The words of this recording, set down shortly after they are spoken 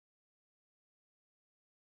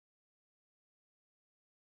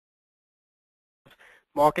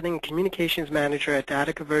Marketing and Communications Manager at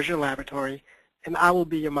Data Conversion Laboratory, and I will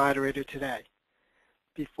be your moderator today.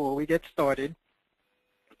 Before we get started,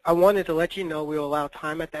 I wanted to let you know we will allow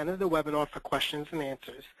time at the end of the webinar for questions and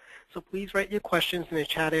answers, so please write your questions in the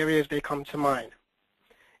chat area as they come to mind.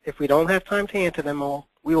 If we don't have time to answer them all,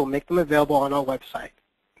 we will make them available on our website.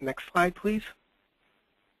 Next slide, please.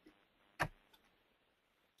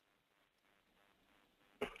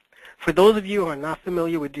 For those of you who are not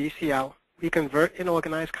familiar with DCL, we convert and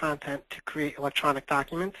organize content to create electronic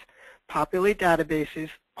documents, populate databases,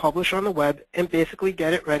 publish on the web, and basically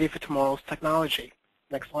get it ready for tomorrow's technology.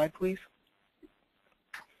 Next slide, please.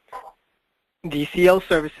 DCL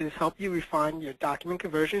services help you refine your document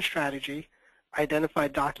conversion strategy, identify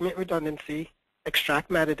document redundancy, extract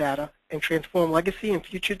metadata, and transform legacy and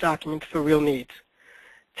future documents for real needs,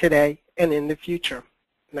 today and in the future.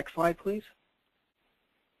 Next slide, please.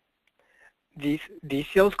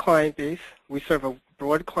 DCL's client base, we serve a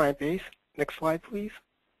broad client base. Next slide, please.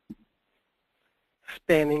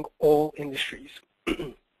 Spanning all industries.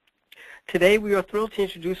 Today, we are thrilled to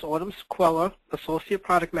introduce Autumn Squella, Associate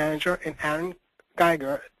Product Manager, and Aaron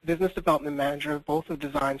Geiger, Business Development Manager, both of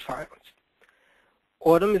Design Science.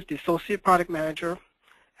 Autumn is the Associate Product Manager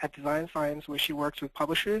at Design Science, where she works with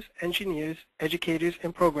publishers, engineers, educators,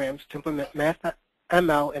 and programs to implement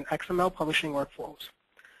MathML and XML publishing workflows.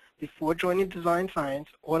 Before joining Design Science,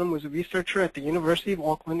 Autumn was a researcher at the University of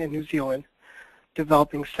Auckland in New Zealand,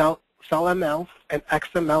 developing CellML and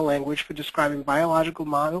XML language for describing biological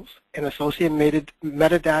models and associated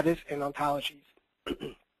metadata and ontologies.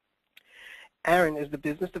 Aaron is the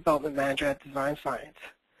Business Development Manager at Design Science.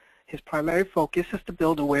 His primary focus is to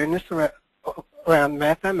build awareness around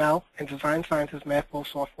MathML and Design Science's MathFlow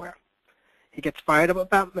software. He gets fired up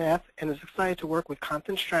about math and is excited to work with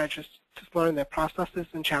content strategists to learn their processes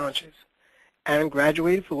and challenges. Aaron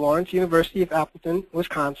graduated from Lawrence University of Appleton,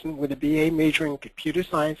 Wisconsin, with a BA majoring in computer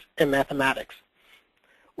science and mathematics.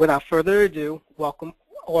 Without further ado, welcome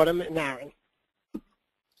Autumn and Aaron.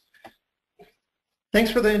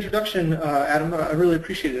 Thanks for the introduction, Adam. I really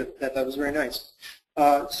appreciate it. That was very nice.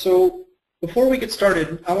 So before we get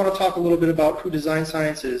started, I want to talk a little bit about who Design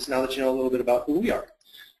Science is, now that you know a little bit about who we are.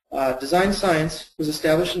 Design Science was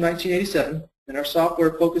established in 1987, and our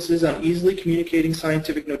software focuses on easily communicating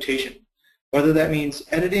scientific notation, whether that means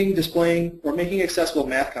editing, displaying, or making accessible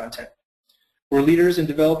math content. We're leaders in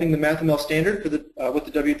developing the MathML standard for with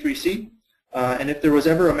the W3C, and if there was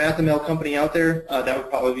ever a MathML company out there, that would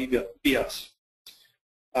probably be us.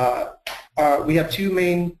 We have two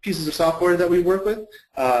main pieces of software that we work with.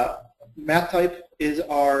 MathType is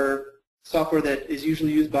our software that is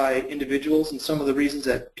usually used by individuals, and some of the reasons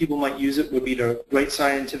that people might use it would be to write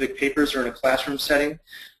scientific papers or in a classroom setting,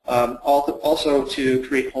 also to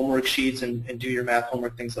create homework sheets and do your math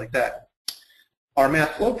homework, things like that. Our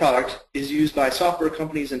MathFlow product is used by software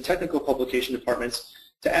companies and technical publication departments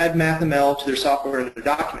to add MathML to their software and their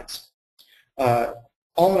documents.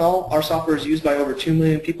 All in all, our software is used by over 2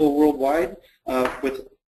 million people worldwide with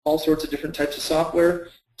all sorts of different types of software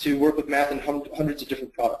to work with math in hundreds of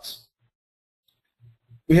different products.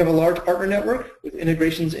 We have a large partner network with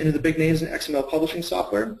integrations into the big names in XML publishing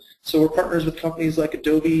software. So we're partners with companies like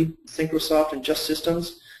Adobe, Synchrosoft, and Just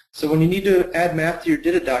Systems. So when you need to add math to your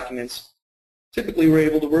DITA documents, typically we're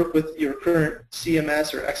able to work with your current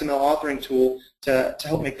CMS or XML authoring tool to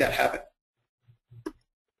help make that happen.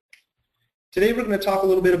 Today we're going to talk a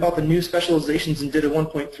little bit about the new specializations in DITA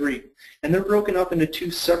 1.3, and they're broken up into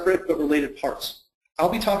two separate but related parts. I'll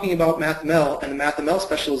be talking about MathML and the MathML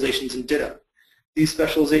specializations in DITA. These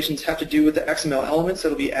specializations have to do with the XML elements that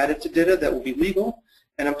will be added to DITA that will be legal,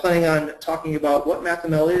 and I'm planning on talking about what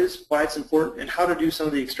MathML is, why it's important, and how to do some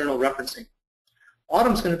of the external referencing.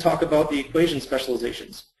 Autumn's going to talk about the equation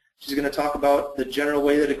specializations. She's going to talk about the general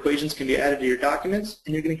way that equations can be added to your documents,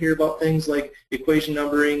 and you're going to hear about things like equation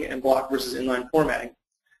numbering and block versus inline formatting.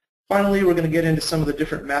 Finally, we're going to get into some of the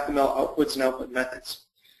different MathML outputs and output methods.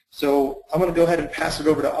 So I'm going to go ahead and pass it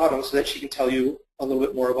over to Autumn so that she can tell you a little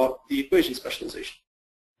bit more about the equation specialization.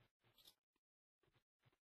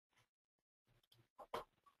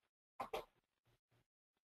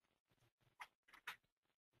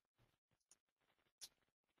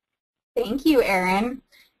 Thank you, Aaron.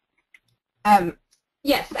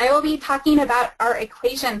 Yes, I will be talking about our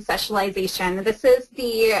equation specialization. This is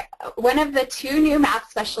one of the two new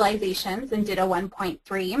math specializations in DITA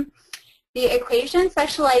 1.3. The equation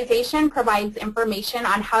specialization provides information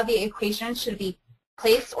on how the equation should be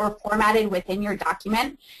placed or formatted within your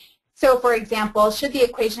document. So for example, should the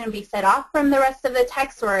equation be set off from the rest of the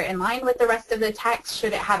text or in line with the rest of the text?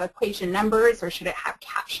 Should it have equation numbers or should it have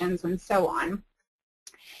captions and so on?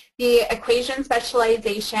 The equation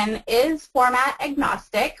specialization is format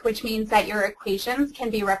agnostic, which means that your equations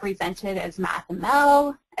can be represented as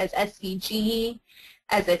MathML, as SVG,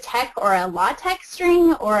 as a TeX or a LaTeX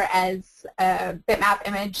string, or as a bitmap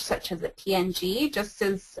image such as a PNG, just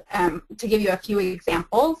as to give you a few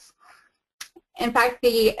examples. In fact,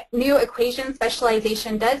 the new equation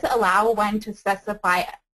specialization does allow one to specify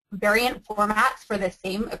variant formats for the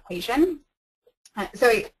same equation.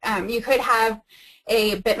 So you could have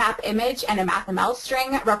a bitmap image and a MathML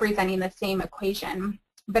string representing the same equation.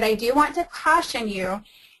 But I do want to caution you,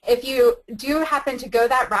 if you do happen to go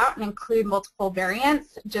that route and include multiple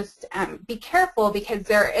variants, just be careful, because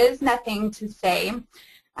there is nothing to say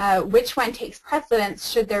which one takes precedence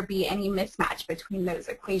should there be any mismatch between those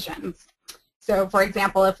equations. So for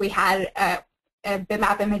example, if we had a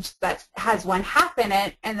bitmap image that has 1/2 in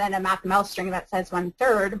it and then a MathML string that says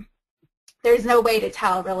 1/3, there's no way to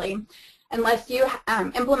tell really, unless you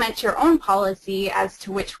implement your own policy as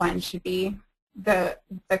to which one should be the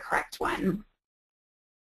correct one.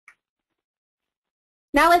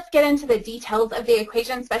 Now let's get into the details of the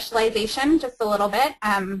equation specialization just a little bit.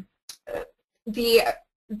 The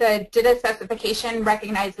DITA specification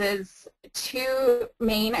recognizes two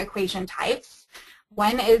main equation types.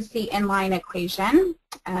 One is the inline equation.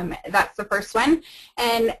 That's the first one.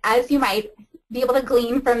 And as you might be able to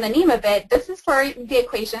glean from the name of it, this is for the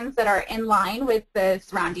equations that are in line with the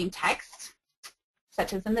surrounding text,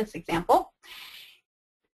 such as in this example.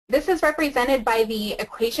 This is represented by the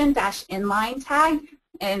equation-inline tag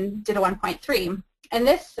in DITA 1.3. And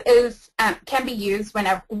this is, can be used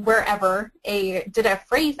wherever a DITA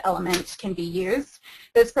phrase element can be used.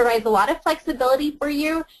 This provides a lot of flexibility for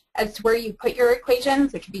you as to where you put your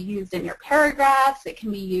equations. It can be used in your paragraphs, it can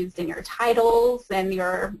be used in your titles, and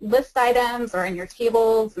your list items, or in your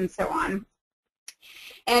tables, and so on.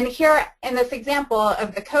 And here in this example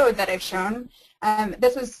of the code that I've shown,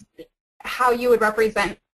 this is how you would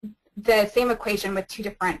represent the same equation with two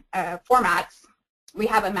different formats. We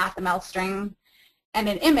have a MathML string and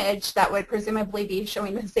an image that would presumably be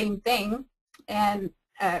showing the same thing. And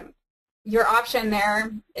your option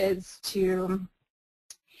there is to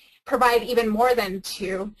provide even more than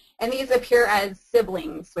two, and these appear as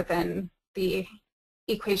siblings within the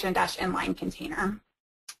equation-inline container.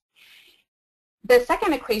 The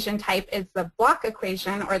second equation type is the block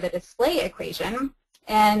equation, or the display equation.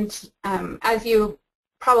 And as you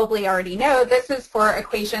probably already know, this is for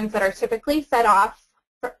equations that are typically set off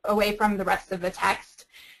away from the rest of the text.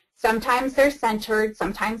 Sometimes they're centered,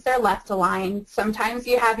 sometimes they're left aligned, sometimes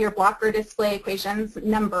you have your block or display equations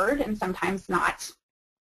numbered, and sometimes not.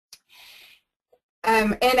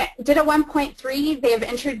 In DITA 1.3, they have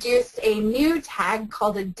introduced a new tag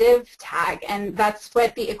called a div tag, and that's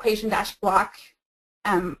what the equation-block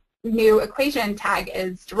new equation tag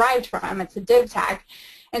is derived from. It's a div tag.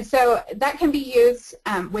 And so that can be used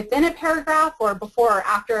within a paragraph or before or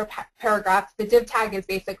after a paragraph. The div tag is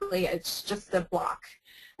basically, it's just a block.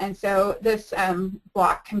 And so this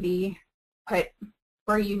block can be put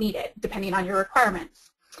where you need it, depending on your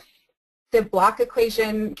requirements. The block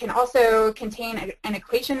equation can also contain an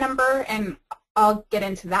equation number, and I'll get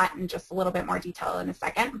into that in just a little bit more detail in a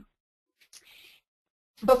second.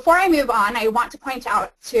 Before I move on, I want to point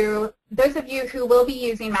out to those of you who will be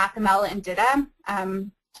using MathML and DITA,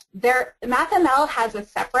 MathML has a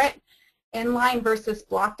separate inline versus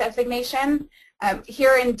block designation.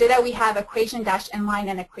 Here in DITA we have equation-inline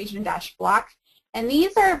and equation-block, and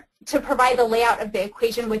these are to provide the layout of the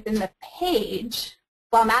equation within the page,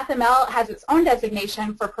 while MathML has its own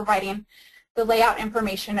designation for providing the layout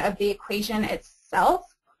information of the equation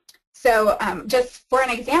itself. So just for an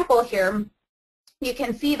example here, you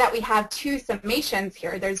can see that we have two summations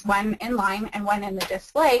here. There's one inline and one in the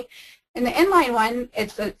display. In the inline one,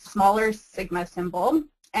 it's a smaller sigma symbol,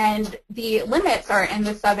 and the limits are in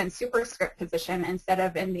the sub and superscript position instead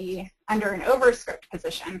of in the under and overscript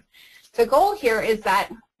position. The goal here is that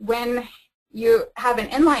when you have an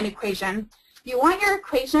inline equation, you want your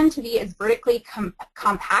equation to be as vertically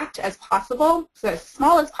compact as possible, so as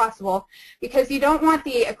small as possible, because you don't want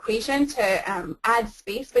the equation to add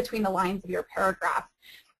space between the lines of your paragraph.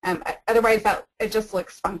 Otherwise, it just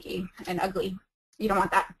looks funky and ugly. You don't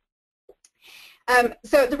want that.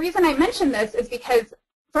 So the reason I mention this is because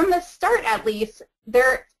from the start, at least,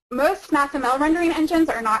 most MathML rendering engines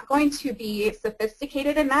are not going to be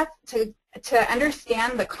sophisticated enough to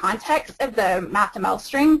understand the context of the MathML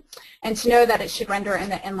string and to know that it should render in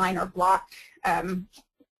the inline or block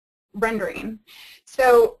rendering.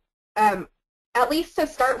 So at least to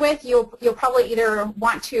start with, you'll probably either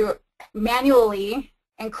want to manually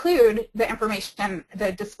include the information,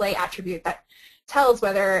 the display attribute that tells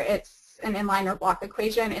whether it's an inline or block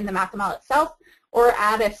equation in the MathML itself, or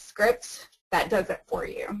add a script that does it for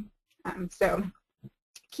you. So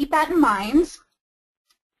keep that in mind.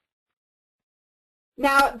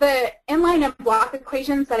 Now, the inline and block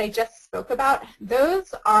equations that I just spoke about,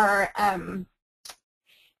 those are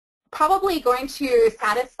probably going to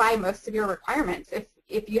satisfy most of your requirements.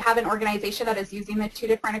 If you have an organization that is using the two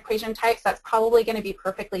different equation types, that's probably going to be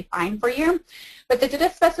perfectly fine for you. But the DITA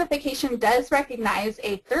specification does recognize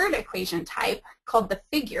a third equation type called the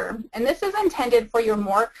figure, and this is intended for your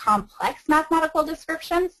more complex mathematical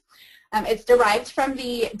descriptions. It's derived from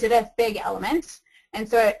the DITA fig element, and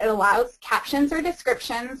so it allows captions or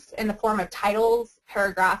descriptions in the form of titles,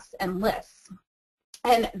 paragraphs, and lists.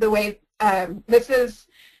 And the way this is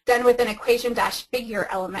done with an equation-figure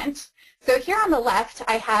element. So here on the left,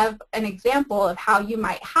 I have an example of how you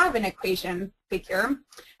might have an equation figure.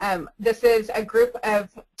 This is a group of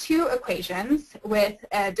two equations with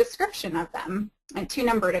a description of them, and two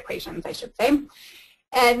numbered equations, I should say.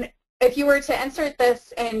 And if you were to insert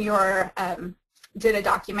this in your DITA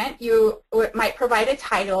document, you might provide a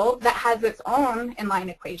title that has its own inline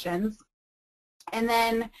equations, and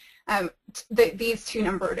then these two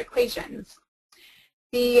numbered equations.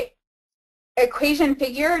 The equation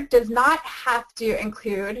figure does not have to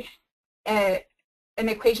include an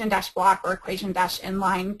equation-block or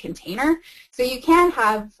equation-inline container. So you can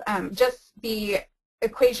have just the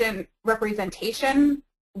equation representation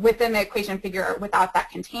within the equation figure without that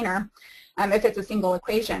container if it's a single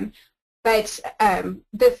equation. But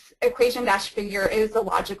this equation-figure is a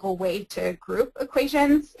logical way to group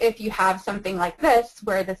equations if you have something like this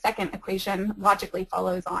where the second equation logically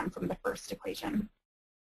follows on from the first equation.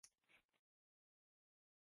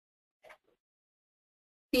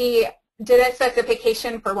 The DITA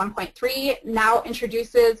specification for 1.3 now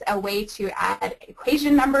introduces a way to add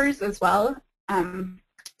equation numbers as well.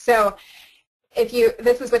 So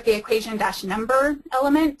this is with the equation-number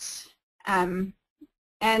element.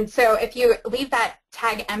 And so if you leave that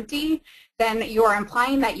tag empty, then you are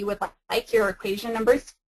implying that you would like your equation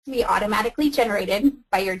numbers to be automatically generated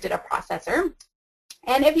by your DITA processor.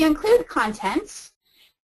 And if you include content,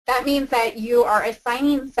 that means that you are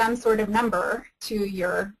assigning some sort of number to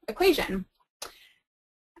your equation.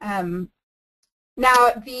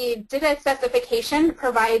 Now, the DITA specification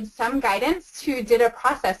provides some guidance to DITA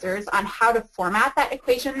processors on how to format that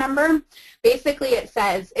equation number. Basically, it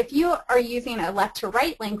says if you are using a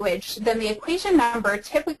left-to-right language, then the equation number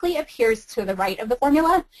typically appears to the right of the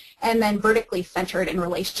formula and then vertically centered in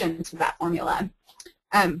relation to that formula.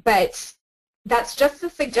 But that's just a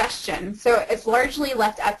suggestion, so it's largely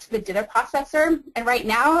left up to the DITA processor. And right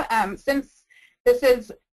now, since this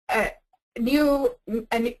is a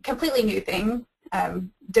completely new thing,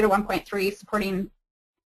 DITA 1.3 supporting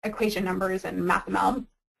equation numbers and MathML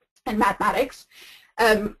and mathematics,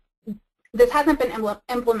 this hasn't been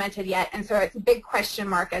implemented yet, and so it's a big question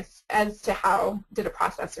mark as to how DITA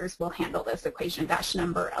processors will handle this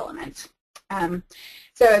equation-number element.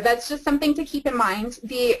 So that's just something to keep in mind.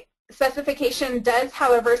 The specification does,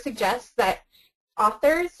 however, suggest that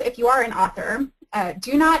authors, if you are an author,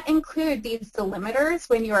 do not include these delimiters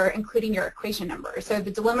when you are including your equation number. So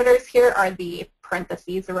the delimiters here are the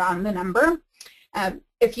parentheses around the number.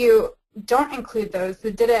 If you don't include those,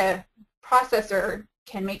 the DITA processor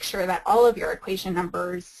can make sure that all of your equation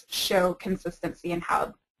numbers show consistency in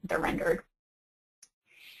how they're rendered.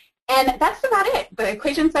 And that's about it. The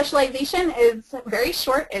equation specialization is very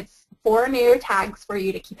short. It's 4 new tags for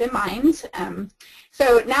you to keep in mind.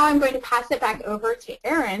 So now I'm going to pass it back over to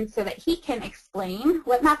Aaron so that he can explain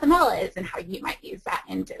what MathML is and how you might use that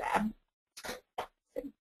in DITA. So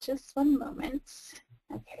just one moment.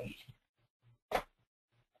 Okay.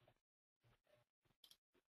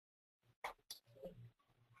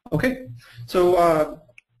 Okay, so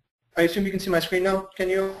I assume you can see my screen now. Can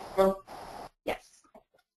you? Yes.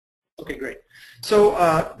 Okay, great. So,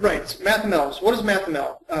 right, MathML. So what is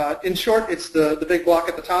MathML? In short, it's the big block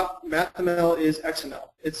at the top. MathML is XML.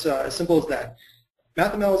 It's as simple as that.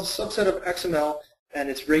 MathML is a subset of XML, and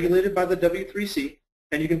it's regulated by the W3C.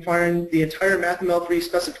 And you can find the entire MathML 3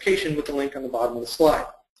 specification with the link on the bottom of the slide.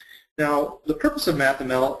 Now, the purpose of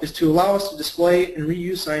MathML is to allow us to display and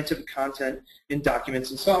reuse scientific content in documents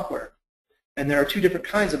and software. And there are 2 different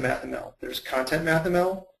kinds of MathML. There's content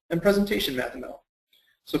MathML and presentation MathML.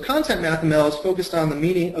 So content MathML is focused on the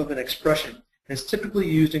meaning of an expression and is typically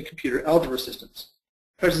used in computer algebra systems.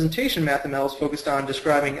 Presentation MathML is focused on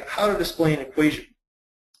describing how to display an equation.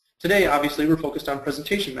 Today, obviously, we're focused on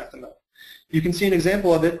presentation MathML. You can see an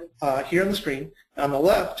example of it here on the screen. On the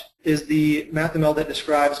left is the MathML that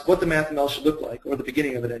describes what the MathML should look like, or the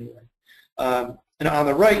beginning of it anyway. And on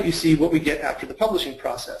the right, you see what we get after the publishing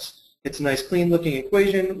process. It's a nice clean-looking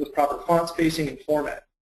equation with proper font spacing and format.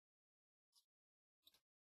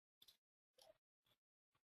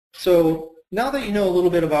 So now that you know a little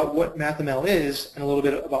bit about what MathML is and a little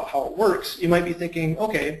bit about how it works, you might be thinking,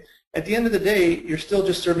 okay, at the end of the day, you're still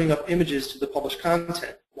just serving up images to the published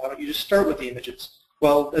content. Why don't you just start with the images?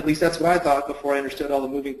 Well, at least that's what I thought before I understood all the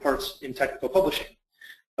moving parts in technical publishing.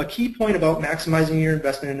 A key point about maximizing your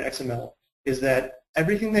investment in XML is that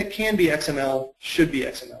everything that can be XML should be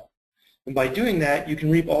XML. And by doing that, you can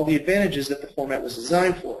reap all the advantages that the format was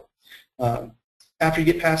designed for. After you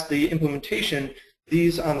get past the implementation,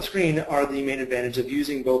 these on the screen are the main advantage of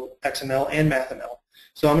using both XML and MathML.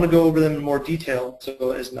 So I'm going to go over them in more detail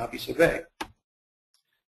so as not be so vague.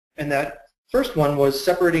 And that first one was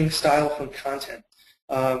separating style from content.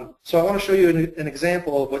 So I want to show you an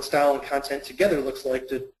example of what style and content together looks like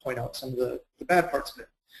to point out some of the bad parts of it.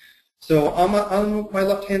 So on my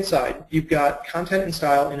left-hand side, you've got content and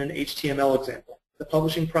style in an HTML example. The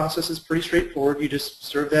publishing process is pretty straightforward. You just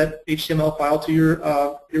serve that HTML file to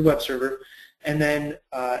your web server, and then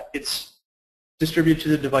it's distributed to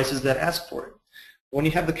the devices that ask for it. When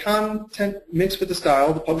you have the content mixed with the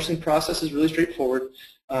style, the publishing process is really straightforward.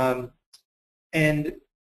 And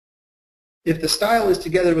if the style is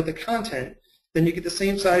together with the content, then you get the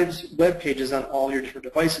same size web pages on all your different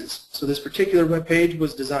devices. So this particular web page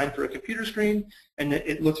was designed for a computer screen, and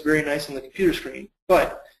it looks very nice on the computer screen.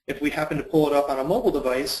 But if we happen to pull it up on a mobile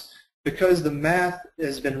device, because the math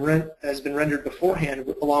has been rendered beforehand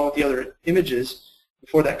along with the other images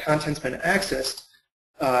before that content's been accessed,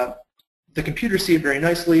 the computer see it very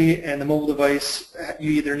nicely, and the mobile device,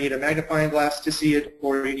 you either need a magnifying glass to see it,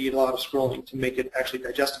 or you need a lot of scrolling to make it actually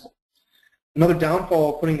digestible. Another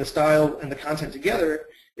downfall of putting the style and the content together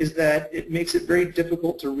is that it makes it very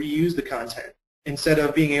difficult to reuse the content. Instead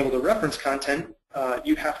of being able to reference content,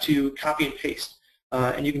 you have to copy and paste.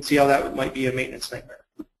 And you can see how that might be a maintenance nightmare.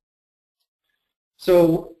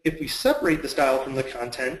 So if we separate the style from the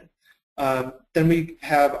content, then we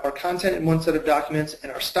have our content in one set of documents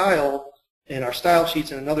and our style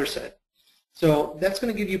sheets in another set. So that's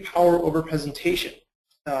going to give you power over presentation.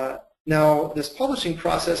 Now, this publishing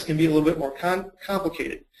process can be a little bit more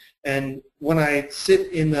complicated. And when I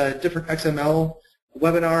sit in the different XML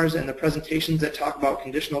webinars and the presentations that talk about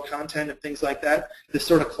conditional content and things like that, this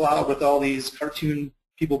sort of cloud with all these cartoon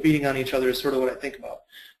people beating on each other is sort of what I think about.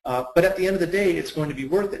 But at the end of the day, it's going to be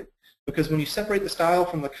worth it. Because when you separate the style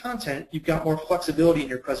from the content, you've got more flexibility in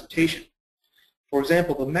your presentation. For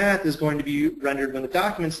example, the math is going to be rendered when the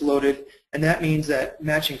document's loaded, and that means that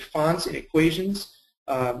matching fonts and equations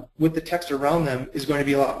with the text around them is going to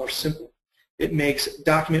be a lot more simple. It makes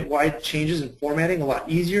document-wide changes in formatting a lot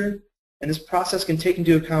easier, and this process can take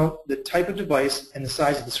into account the type of device and the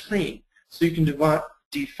size of the screen. So you can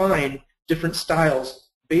define different styles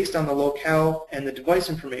based on the locale and the device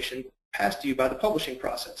information passed to you by the publishing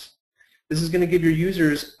process. This is going to give your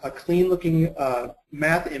users a clean-looking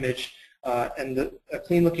math image and a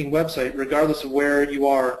clean-looking website regardless of where you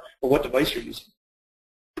are or what device you're using.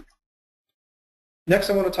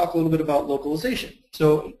 Next, I want to talk a little bit about localization.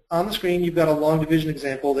 So on the screen, you've got a long division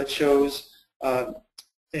example that shows an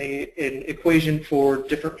equation for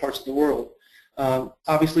different parts of the world.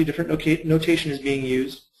 Obviously, different notation is being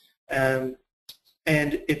used. And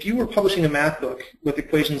if you were publishing a math book with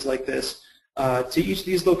equations like this to each of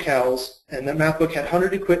these locales, and that math book had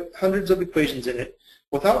hundreds of equations in it,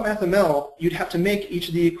 without MathML, you'd have to make each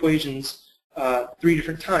of the equations 3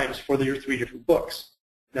 different times for your 3 different books.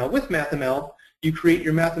 Now with MathML, you create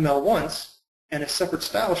your MathML once and a separate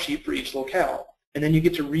style sheet for each locale, and then you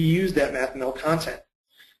get to reuse that MathML content.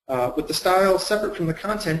 With the style separate from the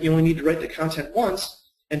content, you only need to write the content once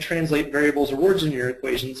and translate variables or words in your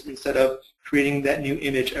equations instead of creating that new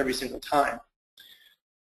image every single time.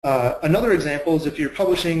 Another example is if you're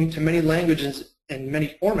publishing to many languages and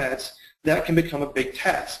many formats, that can become a big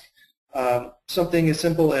task. Something as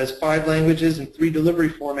simple as 5 languages and 3 delivery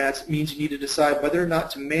formats means you need to decide whether or not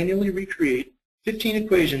to manually recreate 15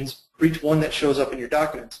 equations for each one that shows up in your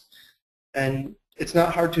documents. And it's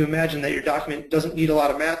not hard to imagine that your document doesn't need a lot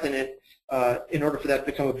of math in it in order for that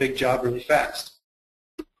to become a big job really fast.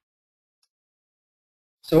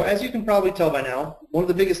 So as you can probably tell by now, one of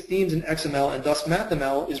the biggest themes in XML and thus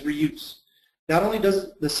MathML is reuse. Not only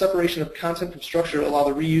does the separation of content from structure allow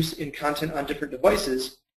the reuse in content on different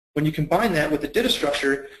devices, when you combine that with the DITA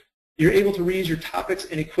structure, you're able to reuse your topics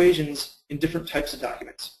and equations in different types of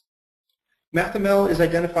documents. MathML is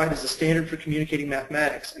identified as a standard for communicating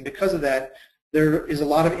mathematics, and because of that, there is a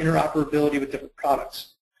lot of interoperability with different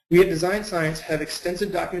products. We at Design Science have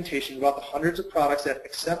extensive documentation about the hundreds of products that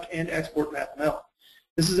accept and export MathML.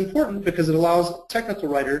 This is important because it allows a technical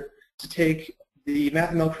writer to take the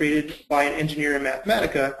MathML created by an engineer in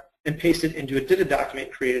Mathematica and paste it into a DITA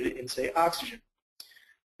document created in, say, Oxygen.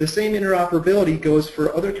 The same interoperability goes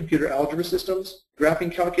for other computer algebra systems,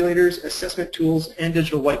 graphing calculators, assessment tools, and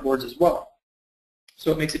digital whiteboards as well.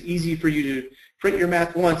 So it makes it easy for you to print your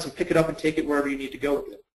math once and pick it up and take it wherever you need to go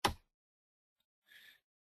with it.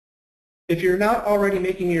 If you're not already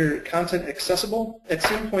making your content accessible, at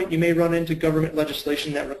some point you may run into government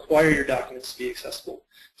legislation that require your documents to be accessible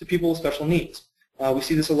to people with special needs. We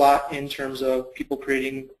see this a lot in terms of people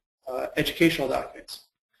creating educational documents.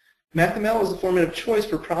 MathML is the format of choice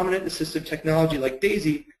for prominent assistive technology like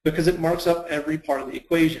DAISY because it marks up every part of the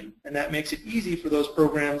equation, and that makes it easy for those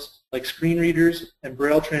programs like screen readers and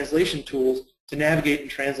Braille translation tools to navigate and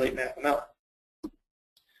translate MathML.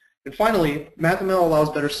 And finally, MathML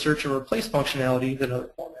allows better search and replace functionality than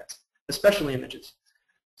other formats, especially images.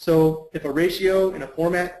 So if a ratio in a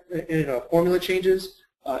formula changes,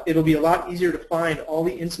 it'll be a lot easier to find all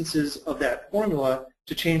the instances of that formula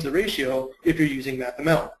to change the ratio if you're using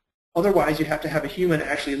MathML. Otherwise, you have to have a human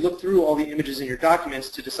actually look through all the images in your documents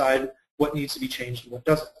to decide what needs to be changed and what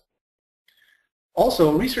doesn't.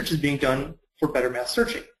 Also, research is being done for better math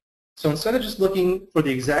searching. So instead of just looking for the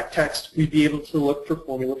exact text, we'd be able to look for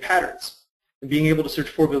formula patterns. And being able to search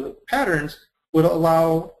formula patterns would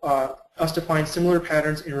allow us to find similar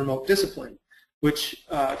patterns in remote discipline, which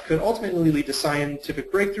could ultimately lead to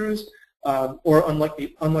scientific breakthroughs or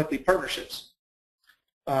unlikely partnerships.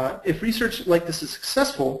 If research like this is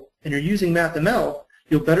successful and you're using MathML,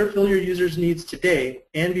 you'll better fill your users' needs today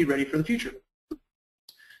and be ready for the future.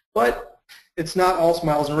 But it's not all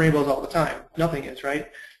smiles and rainbows all the time. Nothing is, right?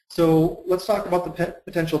 So let's talk about the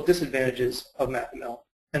potential disadvantages of MathML.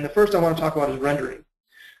 And the first I want to talk about is rendering.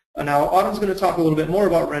 Now, Autumn's going to talk a little bit more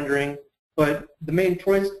about rendering, but the main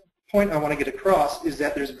point I want to get across is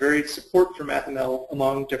that there's varied support for MathML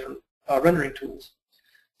among different rendering tools.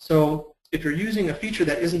 So if you're using a feature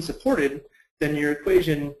that isn't supported, then your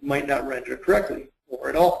equation might not render correctly or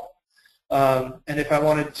at all. And if I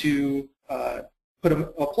wanted to put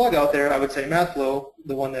a plug out there, I would say MathFlow,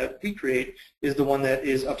 the one that we create, is the one that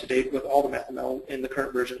is up to date with all the MathML in the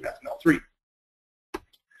current version of MathML 3.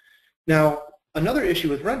 Now, another issue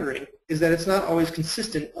with rendering is that it's not always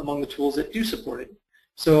consistent among the tools that do support it.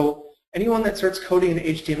 So anyone that starts coding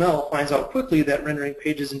in HTML finds out quickly that rendering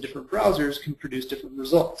pages in different browsers can produce different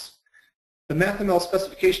results. The MathML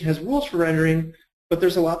specification has rules for rendering, but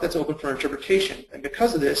there's a lot that's open for interpretation. And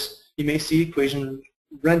because of this, you may see equations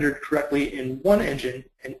rendered correctly in one engine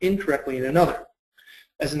and incorrectly in another.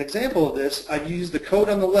 As an example of this, I've used the code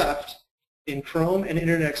on the left in Chrome and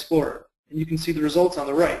Internet Explorer, and you can see the results on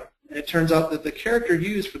the right. And it turns out that the character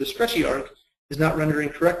used for the stretchy arc is not rendering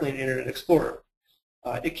correctly in Internet Explorer.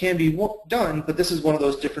 It can be done, but this is one of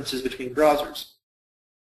those differences between browsers.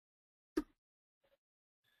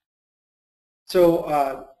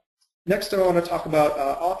 So next I want to talk about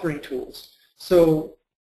authoring tools. So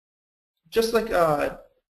just like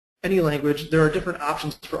any language, there are different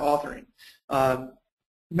options for authoring.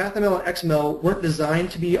 MathML and XML weren't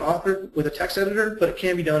designed to be authored with a text editor, but it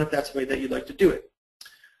can be done if that's the way that you'd like to do it.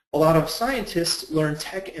 A lot of scientists learn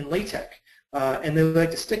TeX and LaTeX, and they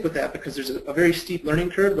like to stick with that because there's a very steep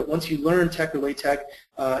learning curve, but once you learn TeX or LaTeX,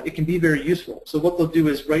 it can be very useful. So what they'll do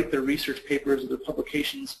is write their research papers or their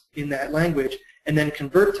publications in that language and then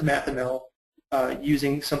convert to MathML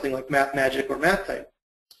using something like MathMagick or MathType.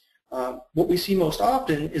 What we see most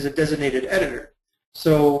often is a designated editor.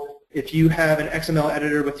 So if you have an XML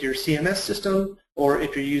editor with your CMS system, or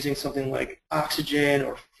if you're using something like Oxygen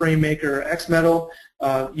or FrameMaker or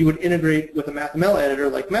XMetal, you would integrate with a MathML editor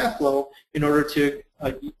like MathFlow in order to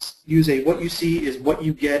use a what you see is what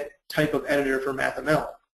you get type of editor for MathML.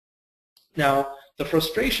 Now, the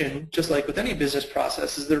frustration, just like with any business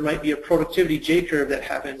process, is there might be a productivity J-curve that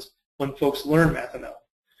happens when folks learn MathML.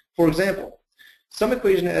 For example, some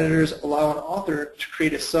equation editors allow an author to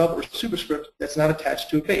create a sub or superscript that's not attached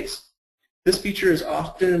to a base. This feature is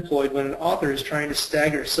often employed when an author is trying to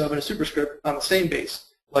stagger a sub and a superscript on the same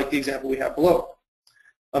base, like the example we have below.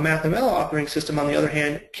 A MathML authoring system, on the other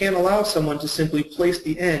hand, can allow someone to simply place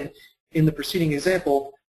the n in the preceding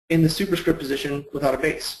example in the superscript position without a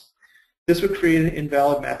base. This would create an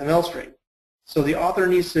invalid MathML string. So the author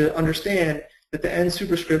needs to understand that the n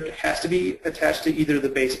superscript has to be attached to either the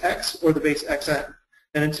base x or the base xn.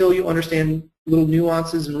 And until you understand little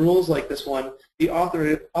nuances and rules like this one, the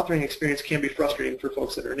authoring experience can be frustrating for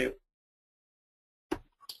folks that are new.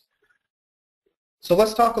 So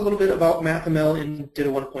let's talk a little bit about MathML in DITA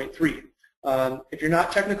 1.3. If you're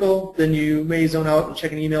not technical, then you may zone out and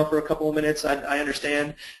check an email for a couple of minutes. I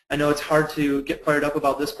understand. I know it's hard to get fired up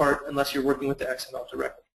about this part unless you're working with the XML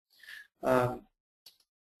directly.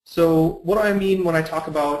 So what do I mean when I talk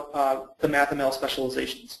about the MathML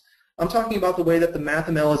specializations? I'm talking about the way that the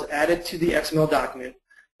MathML is added to the XML document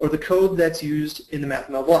or the code that's used in the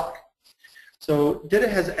MathML block. So DITA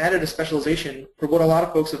has added a specialization for what a lot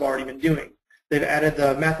of folks have already been doing. They've added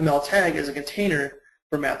the MathML tag as a container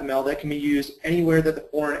for MathML that can be used anywhere that the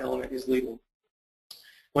foreign element is labeled.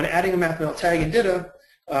 When adding a MathML tag in DITA,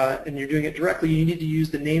 and you're doing it directly, you need to use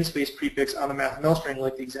the namespace prefix on the MathML string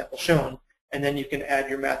like the example shown, and then you can add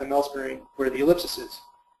your MathML string where the ellipsis is.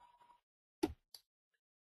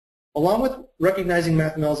 Along with recognizing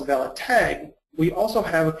MathML as a valid tag, we also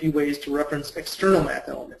have a few ways to reference external math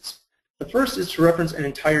elements. The first is to reference an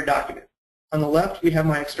entire document. On the left, we have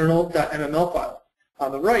my external.mml file.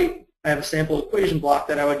 On the right, I have a sample equation block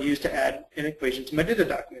that I would use to add an equation to my DITA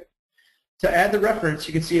document. To add the reference,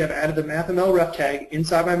 you can see I've added the MathML ref tag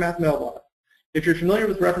inside my MathML block. If you're familiar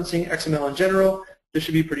with referencing XML in general, this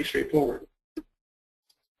should be pretty straightforward.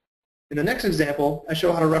 In the next example, I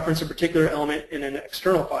show how to reference a particular element in an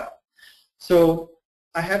external file. So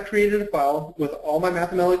I have created a file with all my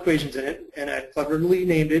MathML equations in it, and I've cleverly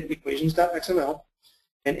named it equations.xml.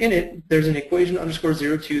 And in it, there's an equation underscore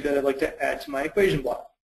 02 that I'd like to add to my equation block.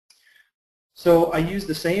 So I use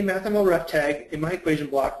the same MathML ref tag in my equation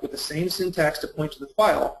block with the same syntax to point to the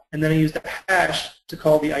file, and then I use the hash to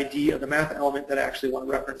call the ID of the math element that I actually want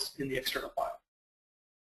to reference in the external file.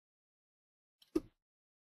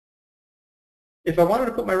 If I wanted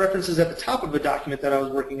to put my references at the top of a document that I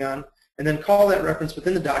was working on, and then call that reference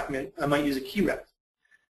within the document, I might use a key ref.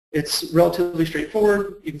 It's relatively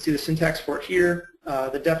straightforward. You can see the syntax for it here.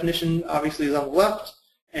 The definition obviously is on the left,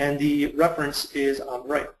 and the reference is on the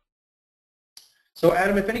right. So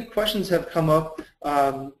Adam, if any questions have come up,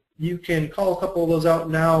 you can call a couple of those out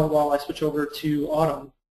now while I switch over to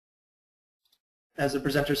Autumn as a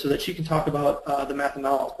presenter so that she can talk about the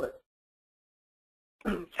MathML output.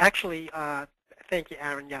 Actually, thank you,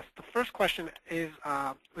 Aaron. Yes, the first question is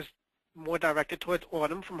was more directed towards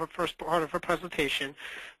Autumn from her first part of her presentation.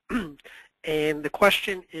 And the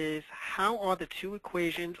question is, how are the two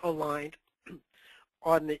equations aligned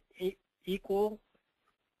on the equal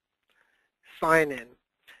sign-in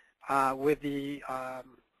with the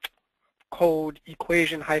code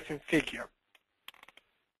equation-figure?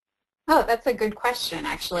 Oh, that's a good question,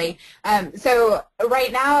 actually. So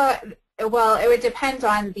right now, well, it would depend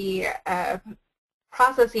on the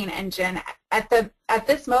processing engine. At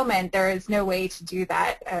this moment, there is no way to do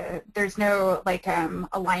that. There's no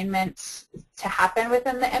alignment to happen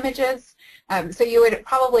within the images. So you would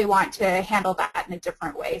probably want to handle that in a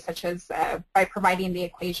different way, such as by providing the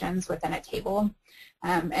equations within a table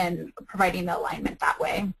and providing the alignment that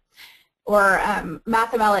way. Or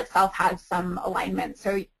MathML itself has some alignment.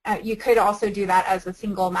 So you could also do that as a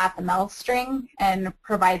single MathML string and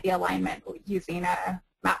provide the alignment using a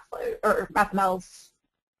MathFlow or MathML's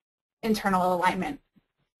internal alignment.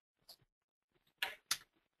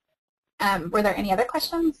 Were there any other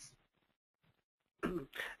questions?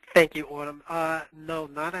 Thank you, Autumn. No,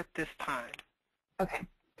 not at this time. Okay.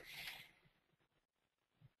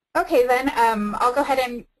 Okay, then I'll go ahead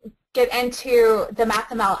and get into the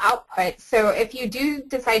MathML output. So if you do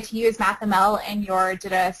decide to use MathML in your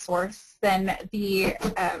DITA source, then the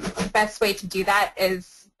best way to do that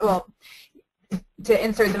is, well, to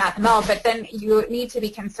insert the MathML, but then you need to be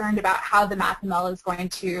concerned about how the MathML is going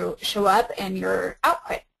to show up in your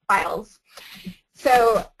output files.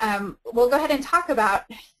 So we'll go ahead and talk about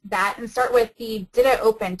that and start with the DITA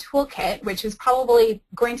Open Toolkit, which is probably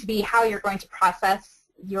going to be how you're going to process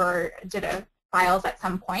your DITA files at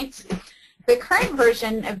some point. The current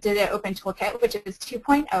version of DITA Open Toolkit, which is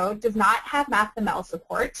 2.0, does not have MathML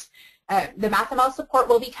support. The MathML support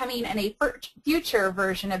will be coming in a future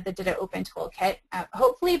version of the DITA Open Toolkit,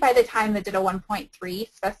 hopefully by the time the DITA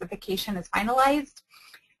 1.3 specification is finalized.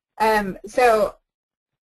 So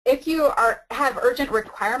if you have urgent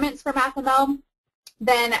requirements for MathML,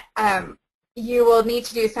 then you will need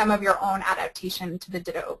to do some of your own adaptation to the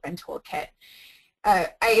DITA Open Toolkit.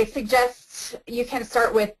 I suggest you can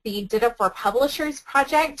start with the DITA for Publishers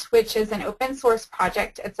project, which is an open source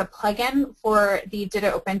project. It's a plugin for the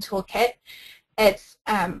DITA Open Toolkit. It's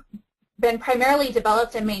been primarily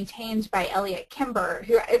developed and maintained by Elliot Kimber,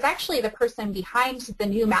 who is actually the person behind the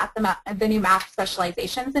new math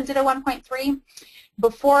specializations in DITA 1.3.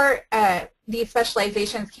 Before these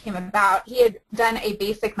specializations came about, he had done a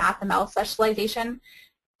basic MathML specialization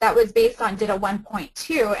that was based on DITA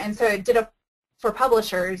 1.2, and so DITA for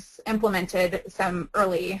publishers, implemented some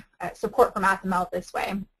early support for MathML this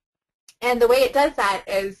way. And the way it does that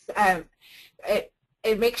is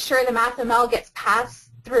it makes sure the MathML gets passed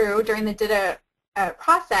through during the DITA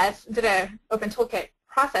DITA Open Toolkit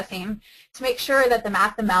processing to make sure that the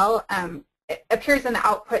MathML appears in the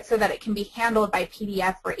output so that it can be handled by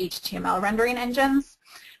PDF or HTML rendering engines.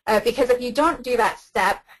 Because if you don't do that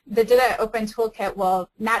step, the DITA Open Toolkit will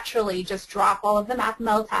naturally just drop all of the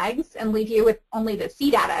MathML tags and leave you with only the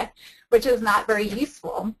C data, which is not very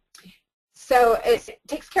useful. So it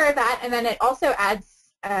takes care of that, and then it also adds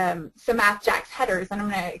some MathJax headers, and I'm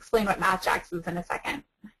going to explain what MathJax is in a second.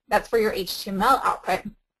 That's for your HTML output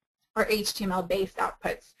or HTML-based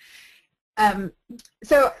outputs.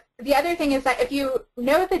 So the other thing is that if you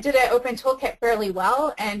know the DITA Open Toolkit fairly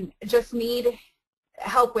well and just need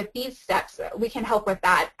help with these steps, we can help with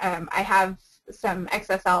that. I have some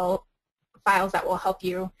XSL files that will help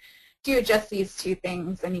you do just these two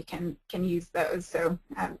things, and you can use those. So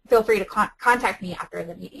feel free to contact me after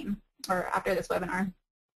the meeting or after this webinar.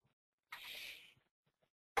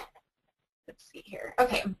 Let's see here.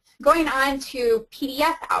 Okay, going on to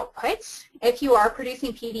PDF output. If you are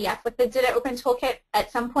producing PDF with the DITA Open Toolkit,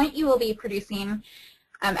 at some point you will be producing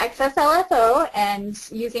XSLFO and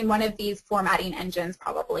using one of these formatting engines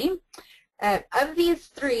probably. Of these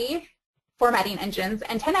three formatting engines,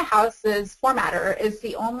 Antenna House's formatter is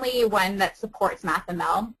the only one that supports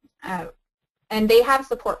MathML, and they have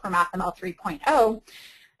support for MathML 3.0.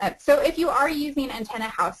 So if you are using Antenna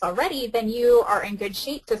House already, then you are in good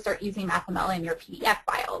shape to start using MathML in your PDF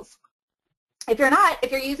files. If you're not,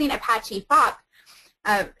 if you're using Apache FOP,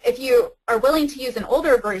 if you are willing to use an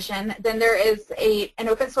older version, then there is an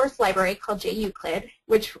open source library called JEuclid,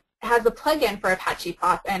 which has a plugin for Apache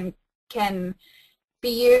FOP and can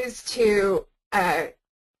be used to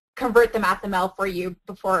convert the MathML for you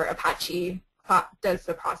before Apache FOP does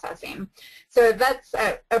the processing. So that's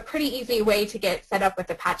a pretty easy way to get set up with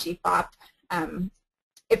Apache FOP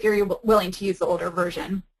if you're willing to use the older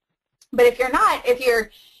version. But if you're not, if you're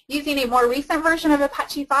using a more recent version of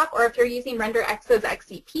Apache FOP, or if you're using RenderX's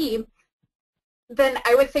XCP, then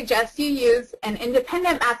I would suggest you use an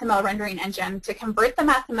independent MathML rendering engine to convert the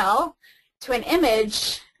MathML to an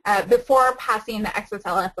image before passing the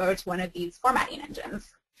XSLFO to one of these formatting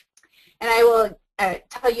engines. And I will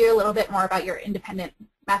tell you a little bit more about your independent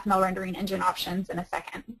MathML rendering engine options in a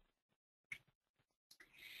second.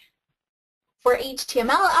 For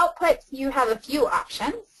HTML outputs, you have a few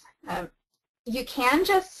options. You can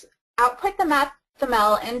just output the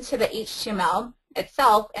MathML into the HTML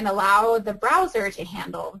itself and allow the browser to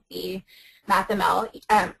handle the MathML.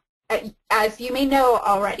 As you may know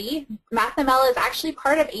already, MathML is actually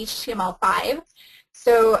part of HTML5.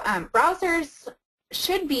 So browsers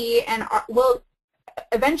should be and will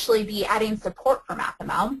eventually be adding support for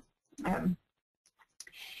MathML.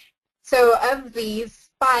 So of these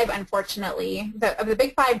 5, unfortunately, of the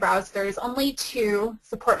big 5 browsers, only 2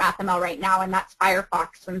 support MathML right now, and that's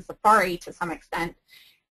Firefox and Safari to some extent.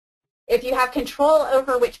 If you have control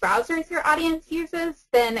over which browsers your audience uses,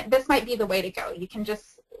 then this might be the way to go. You can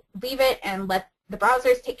just leave it and let the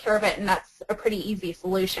browsers take care of it, and that's a pretty easy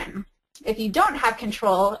solution. If you don't have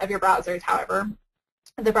control of your browsers, however,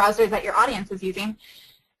 the browsers that your audience is using,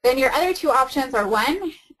 then your other 2 options are,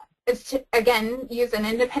 one is to, again, use an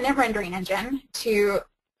independent rendering engine to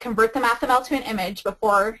convert the MathML to an image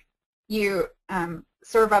before you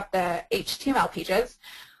serve up the HTML pages.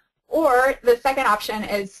 Or the second option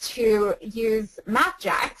is to use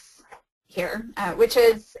MathJax here, which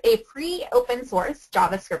is a free open source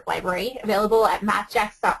JavaScript library available at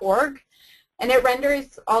mathjax.org. And it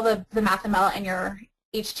renders all the MathML in your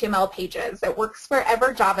HTML pages. It works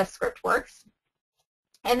wherever JavaScript works.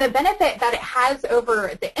 And the benefit that it has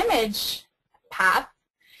over the image path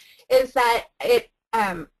is that it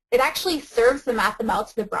actually serves the MathML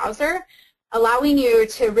to the browser, allowing you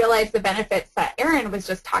to realize the benefits that Aaron was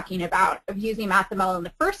just talking about of using MathML in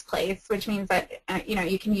the first place, which means that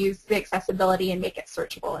you can use the accessibility and make it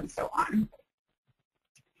searchable and so on.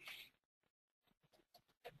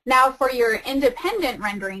 Now for your independent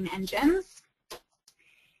rendering engines,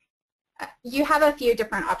 you have a few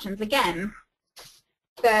different options again.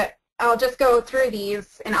 I'll just go through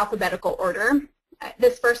these in alphabetical order.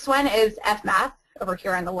 This first one is FMath over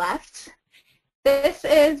here on the left. This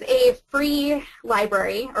is a free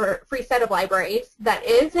library or free set of libraries that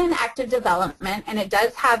is in active development, and it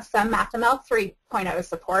does have some MathML 3.0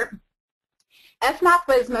 support. FMath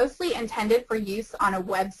was mostly intended for use on a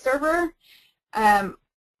web server.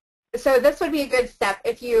 So this would be a good step.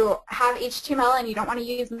 If you have HTML and you don't want to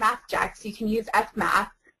use MathJax, you can use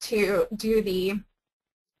FMath to do the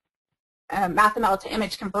MathML to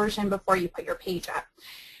image conversion before you put your page up.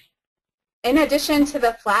 In addition to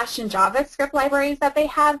the Flash and JavaScript libraries that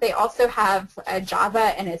they also have a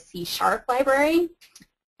Java and a C# library.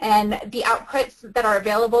 And the outputs that are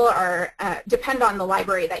available are depend on the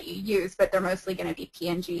library that you use, but they're mostly going to be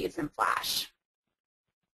PNGs and Flash.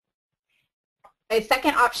 A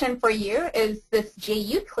second option for you is this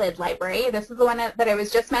JEuclid library. This is the one that I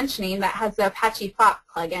was just mentioning that has the Apache Thought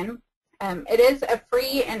plugin. It is a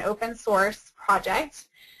free and open source project.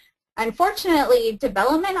 Unfortunately,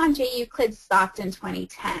 development on JEuclid stopped in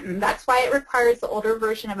 2010. That's why it requires the older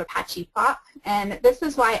version of Apache Thought, and this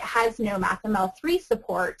is why it has no MathML 3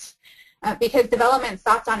 support, because development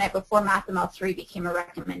stopped on it before MathML 3 became a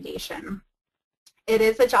recommendation. It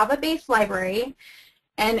is a Java-based library,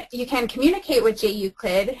 and you can communicate with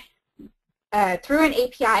JEuclid through an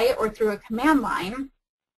API or through a command line.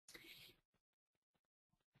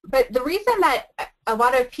 But the reason that a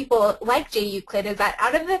lot of people like JEuclid is that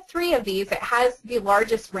out of the three of these, it has the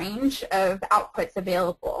largest range of outputs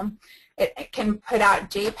available. It can put out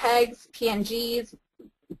JPEGs, PNGs,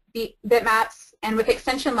 bitmaps, and with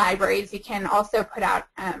extension libraries, you can also put out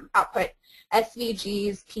output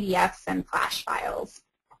SVGs, PDFs, and Flash files.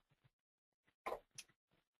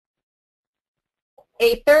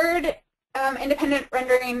 A third independent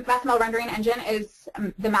MathML rendering engine is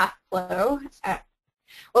the MathFlow.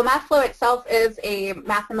 Well, MathFlow itself is a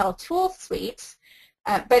MathML tool suite,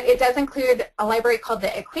 but it does include a library called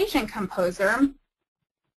the Equation Composer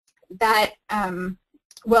that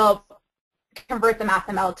will convert the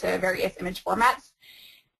MathML to various image formats.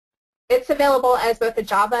 It's available as both a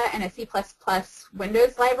Java and a C++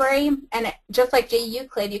 Windows library, and just like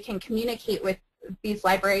JEuclid, you can communicate with these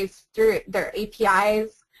libraries through their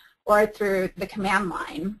APIs or through the command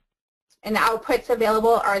line. And the outputs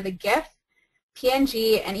available are the GIF,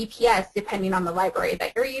 PNG, and EPS, depending on the library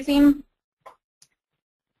that you're using.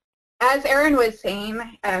 As Aaron was saying,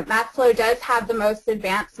 MathFlow does have the most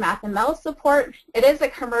advanced MathML support. It is a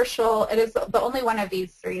commercial, it is the only one of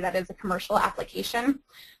these three that is a commercial application.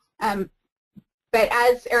 But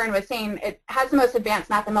as Aaron was saying, it has the most advanced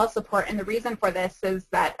MathML support, and the reason for this is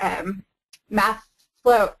that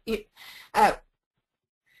MathFlow,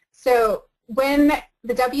 so when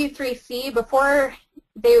the W3C, before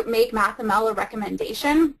they make MathML a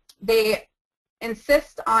recommendation, they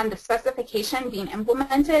insist on the specification being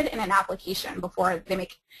implemented in an application before they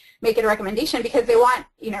make it a recommendation, because they want,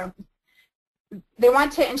 they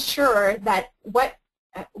want to ensure that what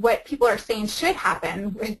people are saying should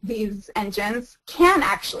happen with these engines can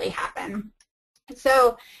actually happen.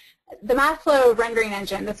 So the MathFlow rendering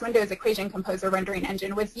engine, this Windows Equation Composer rendering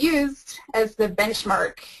engine, was used as the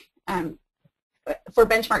benchmark for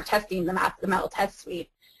benchmark testing the MathML test suite.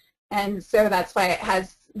 And so that's why it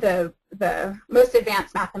has the most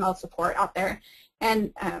advanced MathML support out there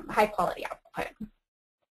and high quality output.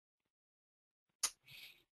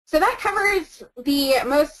 So that covers the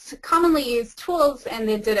most commonly used tools in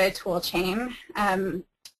the DITA tool chain, and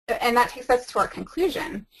that takes us to our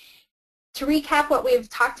conclusion. To recap what we've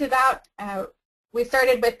talked about, we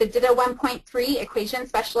started with the DITA 1.3 equation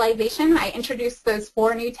specialization. I introduced those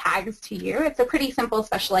 4 new tags to you. It's a pretty simple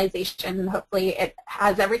specialization. Hopefully it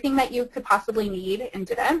has everything that you could possibly need in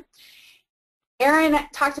DITA. Aaron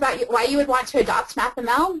talked about why you would want to adopt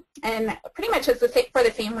MathML, and pretty much it's for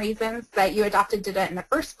the same reasons that you adopted DITA in the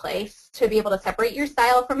first place, to be able to separate your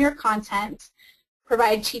style from your content,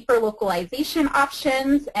 provide cheaper localization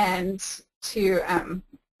options, and to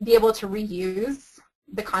be able to reuse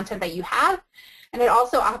the content that you have. And it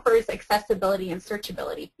also offers accessibility and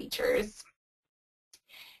searchability features.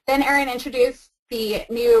 Then Aaron introduced the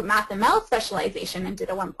new MathML specialization in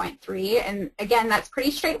DITA 1.3, and again, that's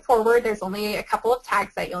pretty straightforward. There's only a couple of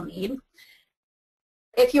tags that you'll need.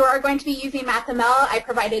 If you are going to be using MathML, I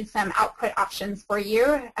provided some output options for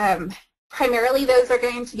you. Primarily, those are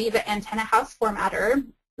going to be the antenna house formatter,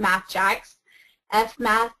 MathJax,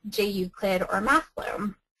 FMath, JEuclid, or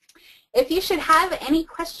MathFlow. If you should have any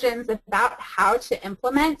questions about how to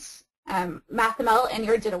implement MathML in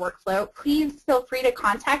your DITA workflow, please feel free to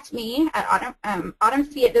contact me at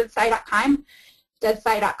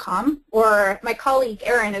autumnc@ditsci.com, or my colleague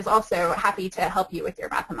Aaron is also happy to help you with your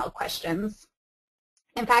MathML questions.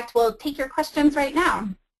 In fact, we'll take your questions right now.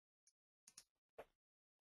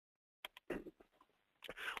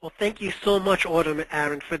 Well, thank you so much, Autumn and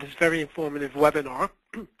Aaron, for this very informative webinar.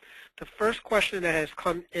 The first question that has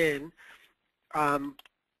come in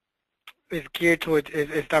is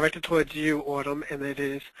directed towards you, Autumn, and it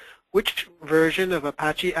is, which version of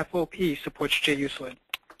Apache FOP supports JEuclid?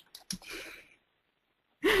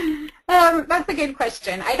 That's a good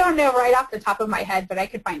question. I don't know right off the top of my head, but I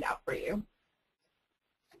could find out for you.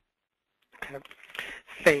 Okay.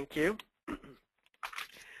 Thank you.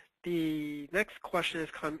 The next question has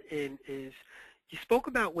come in is, you spoke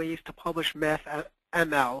about ways to publish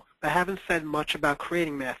MathML, but haven't said much about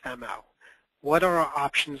creating MathML. What are our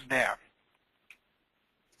options there?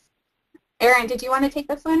 Aaron, did you want to take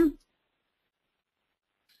this one?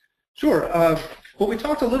 Sure. Well, we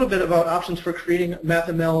talked a little bit about options for creating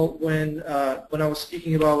MathML when I was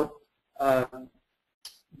speaking about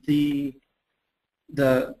the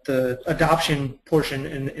adoption portion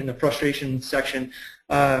in the frustration section.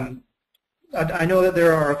 I know that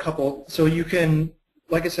there are a couple. So you can,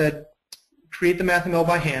 like I said, create the MathML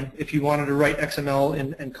by hand if you wanted to write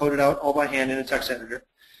XML and code it out all by hand in a text editor.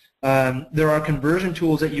 There are conversion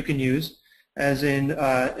tools that you can use, as in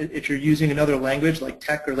if you're using another language like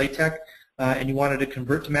Tech or LaTeX and you wanted to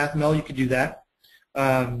convert to MathML, you could do that.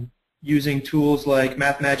 Using tools like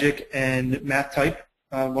MathMagick and MathType,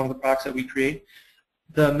 one of the products that we create.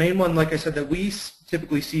 The main one, like I said, that we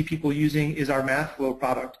typically see people using is our MathFlow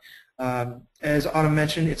product. As Autumn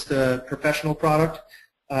mentioned, it's the professional product.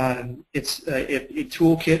 It's a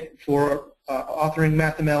toolkit for authoring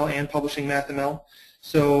MathML and publishing MathML.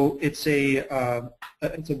 So it's a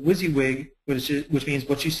WYSIWYG, which means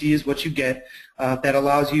what you see is what you get, that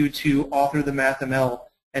allows you to author the MathML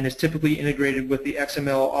and is typically integrated with the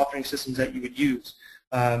XML authoring systems that you would use.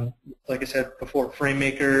 Like I said before,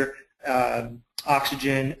 FrameMaker,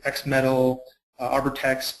 Oxygen, XMetal,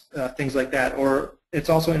 Arbortext, things like that. Or it's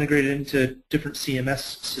also integrated into different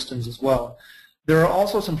CMS systems as well. There are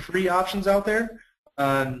also some free options out there.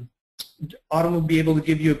 Autumn will be able to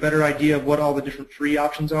give you a better idea of what all the different free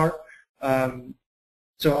options are. So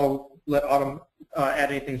I'll let Autumn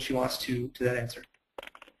add anything she wants to that answer.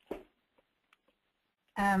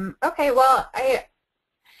 Okay, well,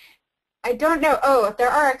 I don't know. Oh, there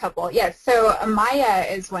are a couple. Yes, so Maya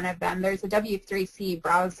is one of them. There's a W3C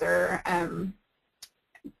browser.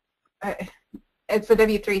 It's a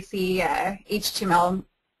W3C HTML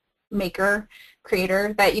maker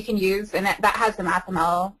creator that you can use, and that has the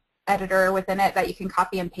MathML editor within it that you can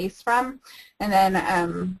copy and paste from. And then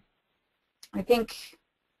I think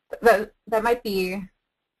that might be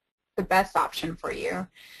the best option for you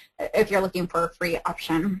if you're looking for a free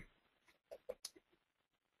option.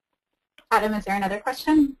 Adam, is there another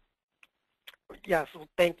question? Yes, well,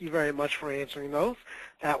 thank you very much for answering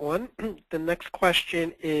that one. The next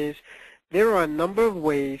question is, there are a number of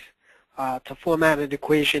ways to format an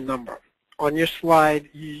equation number. On your slide,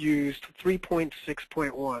 you used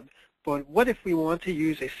 3.6.1, but what if we want to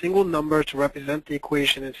use a single number to represent the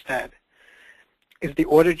equation instead? Is the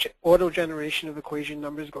auto generation of equation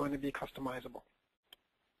numbers going to be customizable?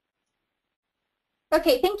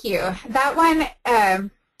 Okay, thank you. That one,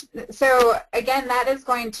 so again, that is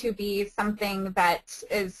going to be something that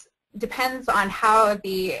depends on how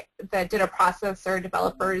the DITA processor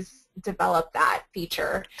developers develop that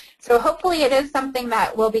feature. So hopefully it is something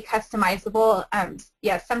that will be customizable.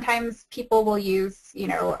 Yes, sometimes people will use,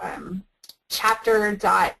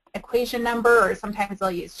 chapter.equation number, or sometimes they'll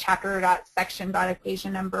use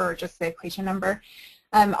chapter.section.equation number, or just the equation number.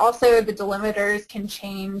 Also, the delimiters can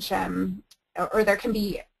change, or there can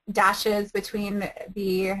be dashes between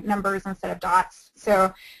the numbers instead of dots.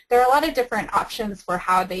 So there are a lot of different options for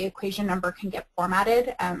how the equation number can get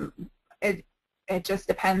formatted. It just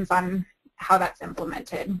depends on how that's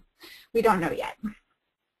implemented. We don't know yet.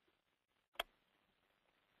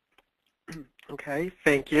 Okay,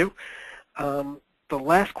 thank you. The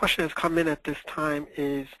last question that's come in at this time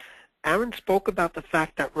is, Aaron spoke about the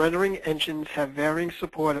fact that rendering engines have varying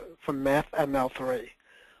support for MathML 3.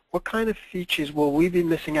 What kind of features will we be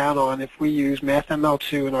missing out on if we use MathML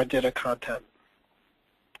 2 in our DITA content?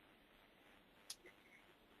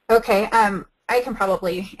 Okay, I can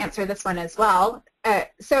probably answer this one as well.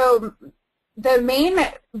 So the main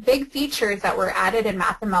big features that were added in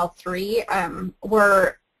MathML 3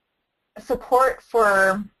 were support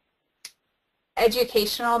for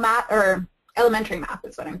educational math, or elementary math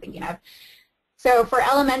is what I'm thinking of. So for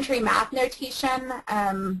elementary math notation,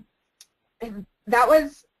 that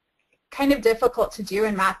was kind of difficult to do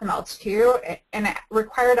in MathML 2, and it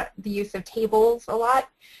required the use of tables a lot.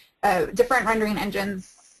 Different rendering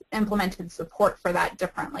engines implemented support for that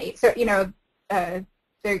differently. So,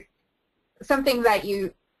 something that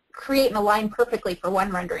you create and align perfectly for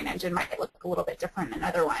one rendering engine might look a little bit different in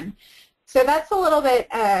another one. So that's a little bit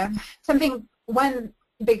one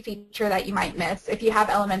big feature that you might miss if you have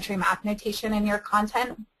elementary math notation in your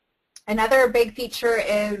content. Another big feature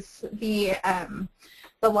is the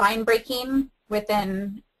line breaking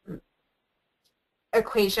within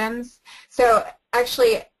equations. So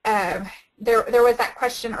actually, there was that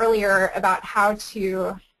question earlier about how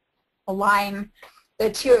to align the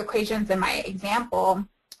two equations in my example.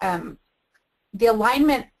 The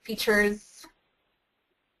alignment features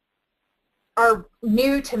are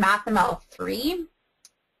new to MathML 3.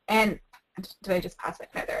 And did I just pass it?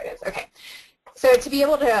 No, there it is. Okay. So to be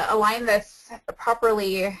able to align this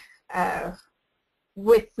properly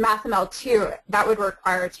with MathML 2, that would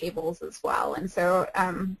require tables as well. And so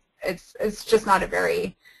it's just not a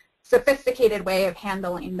very sophisticated way of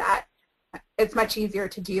handling that. It's much easier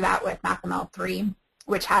to do that with MathML 3,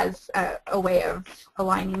 which has a way of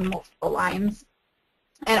aligning multiple lines.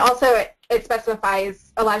 And also it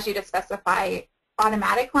allows you to specify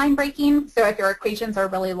automatic line breaking. So if your equations are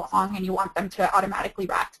really long and you want them to automatically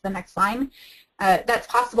wrap to the next line, that's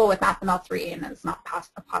possible with MathML 3 and is not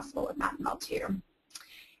possible with MathML 2.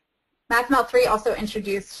 MathML 3 also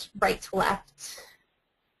introduced right-to-left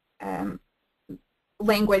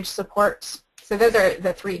language support. So those are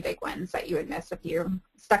the three big ones that you would miss if you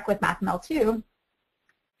stuck with MathML 2.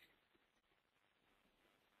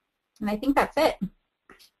 And I think that's it.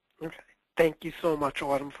 Okay. Thank you so much,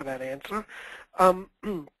 Autumn, for that answer.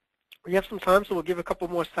 We have some time, so we'll give a couple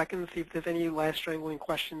more seconds to see if there's any last strangling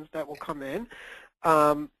questions that will come in.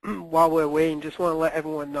 While we're waiting, just want to let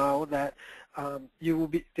everyone know that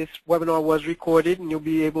this webinar was recorded, and you'll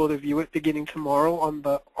be able to view it beginning tomorrow on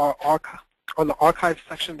the archive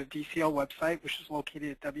section of the DCL website, which is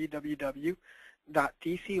located at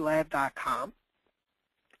www.dclab.com.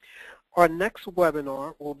 Our next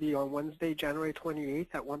webinar will be on Wednesday, January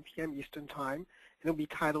 28th at 1 p.m. Eastern Time, and it'll be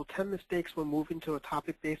titled 10 Mistakes When Moving to a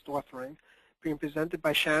Topic-Based Authoring, being presented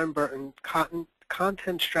by Sharon Burton,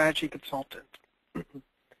 Content Strategy Consultant. And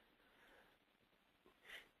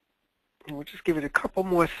we'll just give it a couple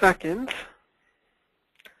more seconds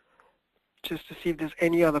just to see if there's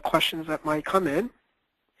any other questions that might come in.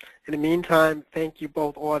 In the meantime, thank you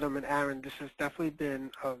both, Autumn and Aaron. This has definitely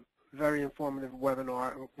been a very informative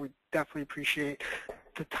webinar. We definitely appreciate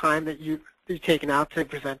the time that you've taken out to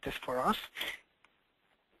present this for us.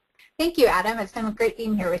 Thank you, Adam. It's been great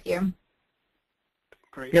being here with you.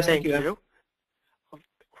 Great. Yes, thank you.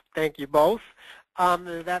 Thank you both.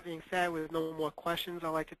 That being said, with no more questions, I'd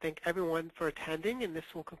like to thank everyone for attending, and this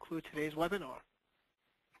will conclude today's webinar.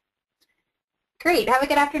 Great. Have a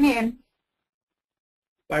good afternoon.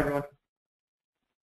 Bye, everyone.